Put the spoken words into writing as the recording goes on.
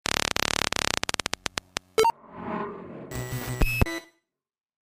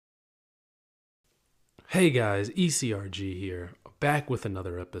Hey guys, ECRG here, back with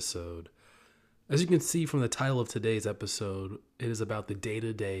another episode. As you can see from the title of today's episode, it is about the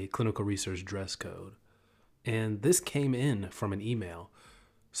day-to-day clinical research dress code. And this came in from an email.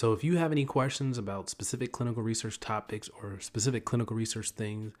 So if you have any questions about specific clinical research topics or specific clinical research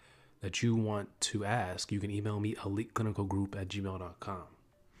things that you want to ask, you can email me eliteclinicalgroup@gmail.com.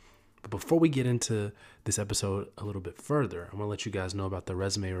 But before we get into this episode a little bit further, I want to let you guys know about the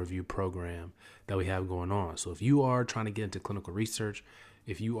resume review program that we have going on. So if you are trying to get into clinical research,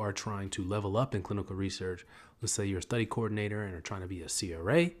 if you are trying to level up in clinical research, let's say you're a study coordinator and are trying to be a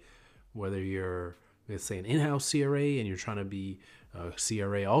CRA, whether you're, let's say, an in-house CRA and you're trying to be a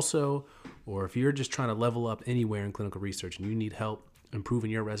CRA also, or if you're just trying to level up anywhere in clinical research and you need help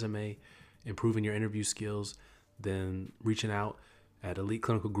improving your resume, improving your interview skills, then reaching out at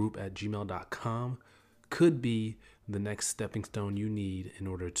eliteclinicalgroup@gmail.com could be the next stepping stone you need in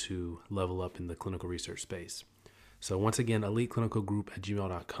order to level up in the clinical research space. So once again,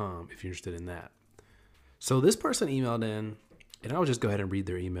 eliteclinicalgroup@gmail.com if you're interested in that. So this person emailed in, and I'll just go ahead and read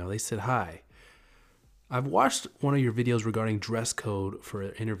their email. They said, "Hi, I've watched one of your videos regarding dress code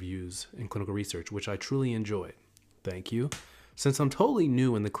for interviews in clinical research, which I truly enjoyed. Thank you. Since I'm totally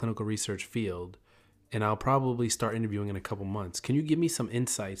new in the clinical research field, and I'll probably start interviewing in a couple months, can you give me some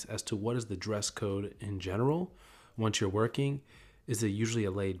insights as to what is the dress code in general once you're working? Is it usually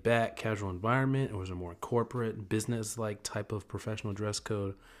a laid back, casual environment, or is it more corporate, business-like type of professional dress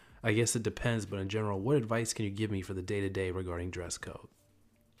code? I guess it depends, but in general, what advice can you give me for the day-to-day regarding dress code?"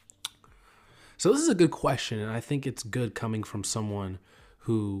 So this is a good question, and I think it's good coming from someone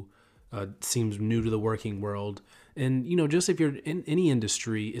who seems new to the working world. And, just if you're in any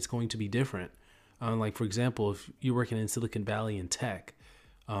industry, it's going to be different. Like, for example, if you're working in Silicon Valley in tech,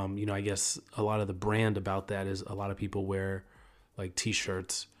 I guess a lot of the brand about that is a lot of people wear like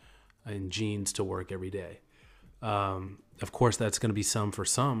t-shirts and jeans to work every day. Of course, that's going to be some for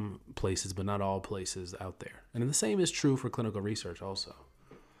some places, but not all places out there. And the same is true for clinical research also.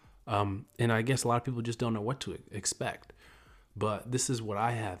 And I guess a lot of people just don't know what to expect. But this is what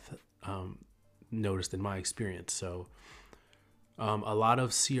I have noticed in my experience. So a lot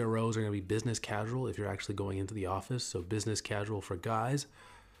of CROs are going to be business casual if you're actually going into the office. So business casual for guys,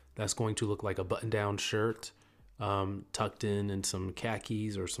 that's going to look like a button-down shirt tucked in some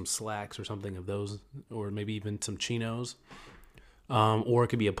khakis or some slacks or something of those, or maybe even some chinos. Or it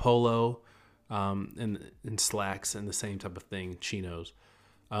could be a polo and slacks and the same type of thing, chinos.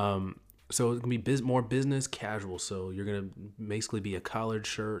 So it can be more business casual. So you're going to basically be a collared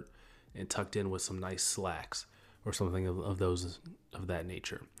shirt and tucked in with some nice slacks or something of that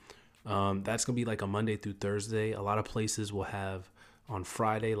nature. That's going to be like a Monday through Thursday. A lot of places will have on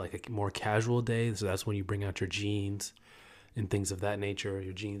Friday like a more casual day. So that's when you bring out your jeans and things of that nature,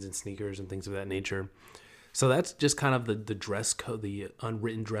 your jeans and sneakers and things of that nature. So that's just kind of the dress code, the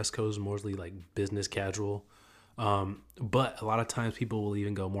unwritten dress code is mostly like business casual. But a lot of times people will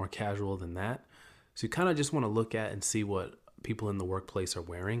even go more casual than that. So you kind of just want to look at and see what people in the workplace are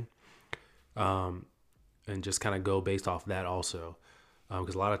wearing. And just kind of go based off that also.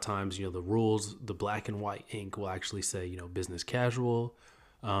 Because a lot of times, the rules, the black and white ink will actually say, business casual,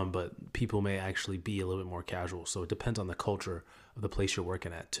 but people may actually be a little bit more casual. So it depends on the culture of the place you're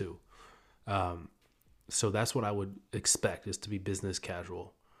working at too. So that's what I would expect, is to be business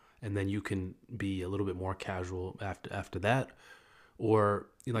casual. And then you can be a little bit more casual after that. Or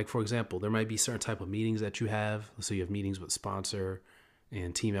like, for example, there might be certain type of meetings that you have. So you have meetings with sponsor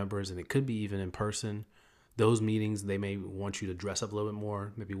and team members, and it could be even in person. Those meetings, they may want you to dress up a little bit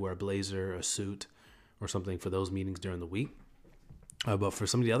more, maybe wear a blazer, a suit, or something for those meetings during the week. But for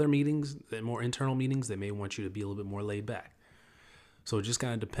some of the other meetings, the more internal meetings, they may want you to be a little bit more laid back. So it just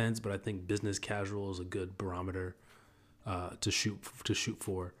kind of depends, but I think business casual is a good barometer to shoot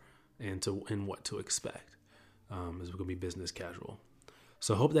for and what to expect. Is going to be business casual.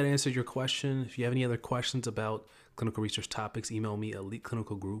 So I hope that answered your question. If you have any other questions about clinical research topics, email me at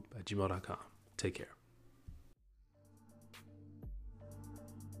eliteclinicalgroup@gmail.com. Take care.